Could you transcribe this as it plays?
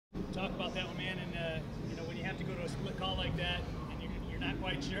man, and you know, when you have to go to a split call like that, and you're not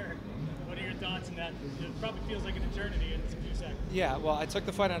quite sure, what are your thoughts on that? It probably feels like an eternity in a few seconds. Yeah, well, I took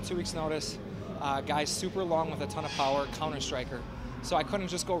the fight on 2 weeks' notice. Guy's super long with a ton of power, counter striker. So I couldn't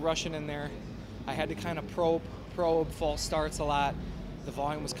just go rushing in there. I had to kind of probe, false starts a lot. The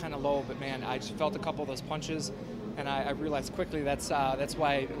volume was kind of low, but man, I just felt a couple of those punches, and I realized quickly that's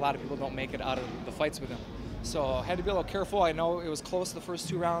why a lot of people don't make it out of the fights with him. So I had to be a little careful. I know it was close the first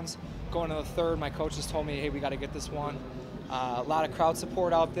 2 rounds. Going to the third, my coaches told me, hey, we got to get this one. A lot of crowd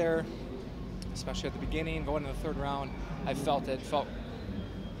support out there, especially at the beginning. Going to the third round, I felt it. Felt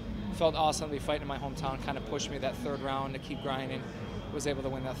awesome to be fighting in my hometown. Kind of pushed me that third round to keep grinding. Was able to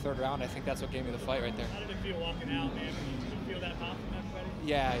win that third round. I think that's what gave me the fight right there. How did it feel walking out, man? Did you feel that pop from everybody?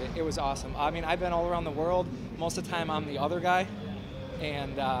 Yeah, it was awesome. I mean, I've been all around the world. Most of the time, I'm the other guy,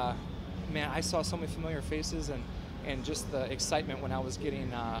 and man, I saw so many familiar faces, and just the excitement when I was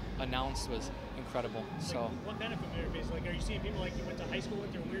getting announced was incredible. So, what kind of familiar faces? Like, are you seeing people like you went to high school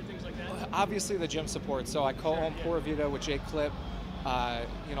with, or weird things like that? Obviously, the gym support. So I co-own Pura Vida with Jake Clip.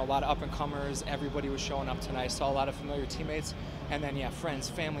 You know, a lot of up-and-comers. Everybody was showing up tonight. Saw a lot of familiar teammates. And then, yeah, friends,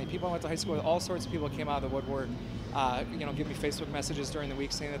 family, people I went to high school with, all sorts of people came out of the woodwork, you know, give me Facebook messages during the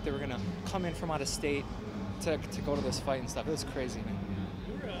week saying that they were going to come in from out of state to go to this fight and stuff. It was crazy, man.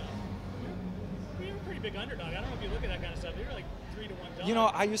 You were a pretty big underdog. I don't know if you look at that kind of stuff. You were like 3-1 dog. You know,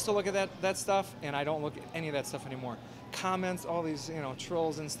 I used to look at that stuff, and I don't look at any of that stuff anymore. Comments, all these, you know,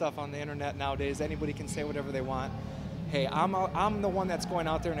 trolls and stuff on the internet nowadays. Anybody can say whatever they want. Hey, I'm the one that's going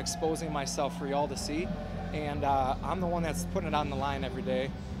out there and exposing myself for y'all to see. And I'm the one that's putting it on the line every day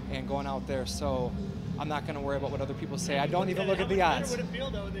and going out there. So I'm not going to worry about what other people say. I don't even look at the odds. How much better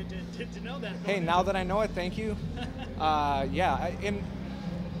would it feel, though, to know that? Hey, now that I know it, thank you. Yeah, and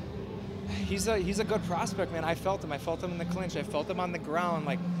he's a good prospect, man. I felt him in the clinch. I felt him on the ground.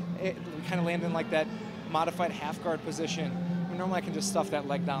 Like, we kind of landed in like that modified half guard position. Normally I can just stuff that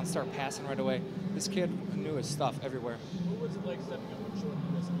leg down, start passing right away. This kid knew his stuff everywhere. What was it like stepping up on short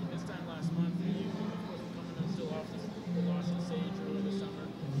notice? I mean, this time last month, you of course were coming in still off the loss to Sage earlier this summer.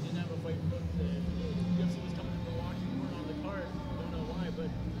 You didn't have a fight booked. The UFC was coming to Milwaukee. You weren't on the card. I don't know why, but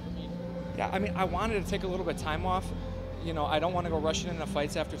I mean. Yeah, I mean, I wanted to take a little bit of time off. You know, I don't want to go rushing into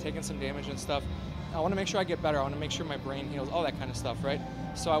fights after taking some damage and stuff. I want to make sure I get better. I want to make sure my brain heals, all that kind of stuff, right?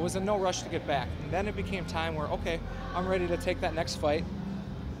 So I was in no rush to get back. And then it became time where, okay, I'm ready to take that next fight.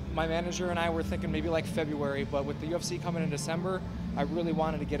 My manager and I were thinking maybe like February, but with the UFC coming in December, I really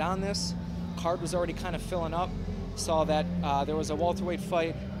wanted to get on this. Card was already kind of filling up. Saw that there was a welterweight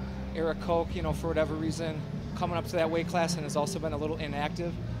fight. Eric Koch, you know, for whatever reason, coming up to that weight class and has also been a little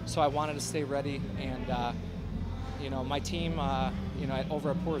inactive. So I wanted to stay ready. And, you know, my team, you know,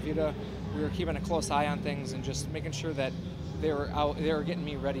 over at Pura Vida, we were keeping a close eye on things and just making sure that they were getting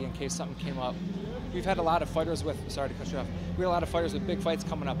me ready in case something came up. We've had a lot of fighters with, sorry to cut you off, we had a lot of fighters with big fights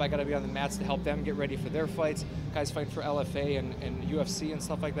coming up. I got to be on the mats to help them get ready for their fights. Guys fighting for LFA and UFC and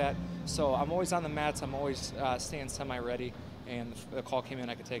stuff like that. So I'm always on the mats, I'm always staying semi-ready, and the call came in,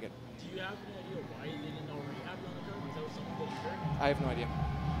 I could take it. Do you have any idea why you didn't already have it on the card? Was that something that you heard? I have no idea.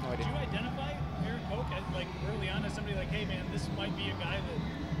 No idea. Did you identify Eric Koch as, like, early on as somebody like, hey man, this might be a guy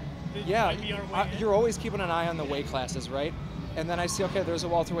that might be our way in? You're always keeping an eye on the weight classes, right? And then I see, okay, there's a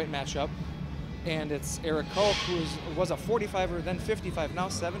welterweight matchup, and it's Eric Koch, who was a 45er, then 55, now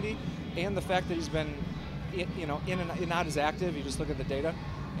 70, and the fact that he's been, you know, in and not as active. You just look at the data,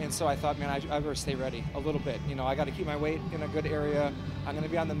 and so I thought, man, I better stay ready a little bit. You know, I got to keep my weight in a good area. I'm going to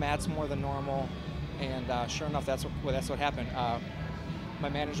be on the mats more than normal, and sure enough, that's what happened. My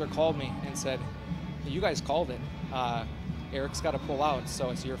manager called me and said, "You guys called it. Eric's got to pull out, so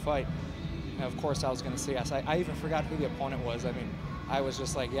it's your fight." And of course, I was going to say yes. I even forgot who the opponent was. I mean, I was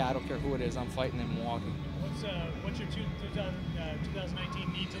just like, yeah, I don't care who it is. I'm fighting in Milwaukee. What's your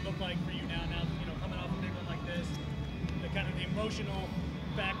 2019 need to look like for you now? Now, you know, coming off a big one like this, the kind of the emotional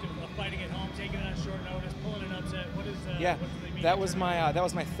fact of fighting at home, taking it on short notice, pulling an upset. What does they mean? That was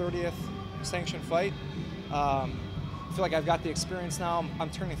my 30th sanctioned fight. I feel like I've got the experience now. I'm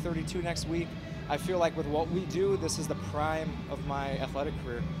turning 32 next week. I feel like with what we do, this is the prime of my athletic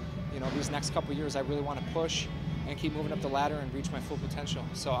career. You know, these next couple of years, I really want to push and keep moving up the ladder and reach my full potential.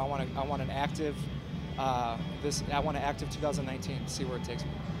 So I want an active, I want an active 2019. See where it takes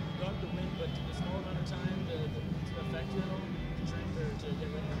me. You got the win, but a small amount of time to affect you at all, to train or to get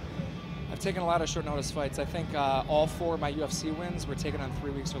ready? I've taken a lot of short notice fights. I think all 4 of my UFC wins were taken on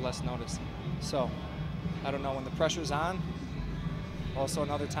 3 weeks or less notice. So I don't know, when the pressure's on, also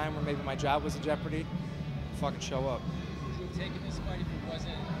another time where maybe my job was in jeopardy, fucking show up. Would you have taken this fight if it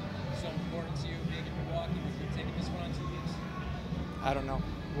wasn't so important to you being in Milwaukee? Would you have taken this one on 2 weeks? I don't know.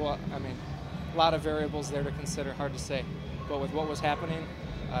 Well, I mean, a lot of variables there to consider, hard to say. But with what was happening,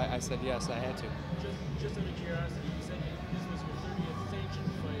 I said yes, I had to. Just out of curiosity, you said this was your 30th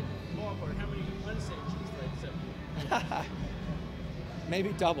sanctioned fight. Ballpark, how many unsanctioned fights have you?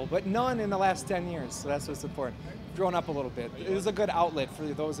 Maybe double, but none in the last 10 years, so that's what's important. Grown up a little bit. It was a good outlet for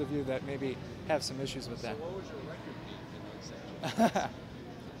those of you that maybe have some issues with that. So what was your record be in unsanctioned?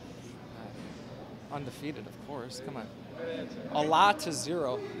 Undefeated, of course. Come on. A lot to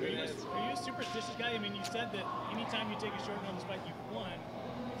 0. Are you a superstitious guy? I mean, you said that anytime you take a short notice fight, you've won.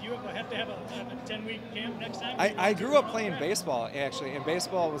 If you have to have a 10-week camp next time? I grew up playing baseball, actually, and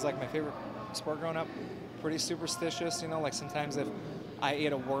baseball was like my favorite sport growing up. Pretty superstitious, you know, like sometimes if I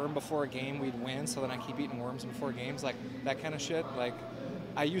ate a worm before a game, we'd win, so then I keep eating worms before games, like that kind of shit. Like,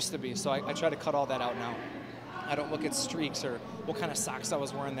 I used to be, so I try to cut all that out now. I don't look at streaks or what kind of socks I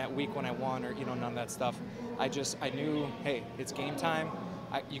was wearing that week when I won, or, you know, none of that stuff. I knew, hey, it's game time.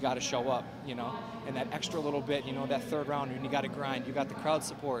 You got to show up, you know, and that extra little bit, you know, that third round when you got to grind, you got the crowd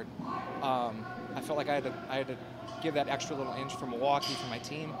support. I felt like I had to give that extra little inch for Milwaukee, for my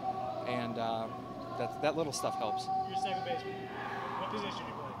team, and that little stuff helps. You're second baseman. What position do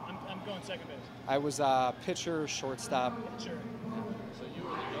you play? I'm going second base. I was pitcher, shortstop. Sure. So you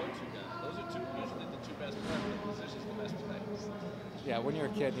were the go-to guy. Those are usually the two best positions, the best players. Yeah, when you're a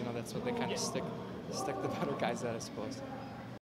kid, you know, that's what they kind of stick the better guys at, I suppose.